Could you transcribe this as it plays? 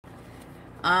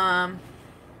Um,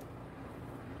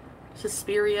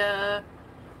 Suspiria.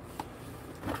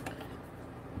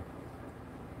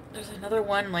 There's another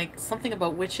one, like, something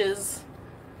about witches.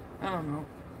 I don't know.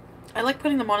 I like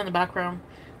putting them on in the background.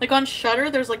 Like, on Shudder,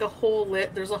 there's, like,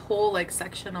 there's a whole, like,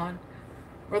 section on,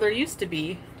 or there used to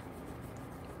be,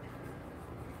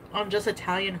 on just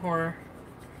Italian horror.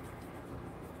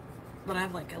 But I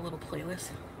have, like, a little playlist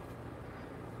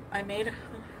I made.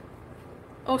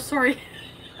 Oh, sorry.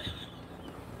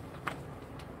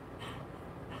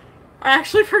 I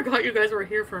actually forgot you guys were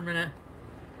here for a minute.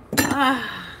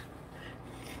 Ah.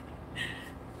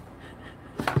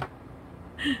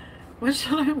 What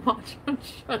should I watch on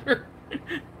Shudder?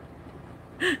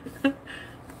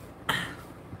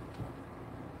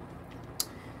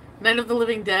 Night of the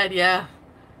Living Dead, yeah.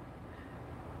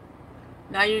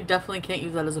 Now you definitely can't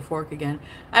use that as a fork again.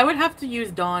 I would have to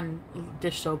use Dawn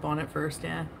dish soap on it first,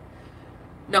 yeah.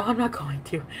 No, I'm not going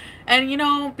to. And you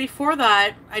know, before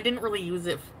that, I didn't really use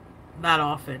it that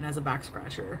often as a back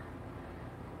scratcher.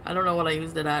 I don't know what I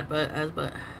used it at, but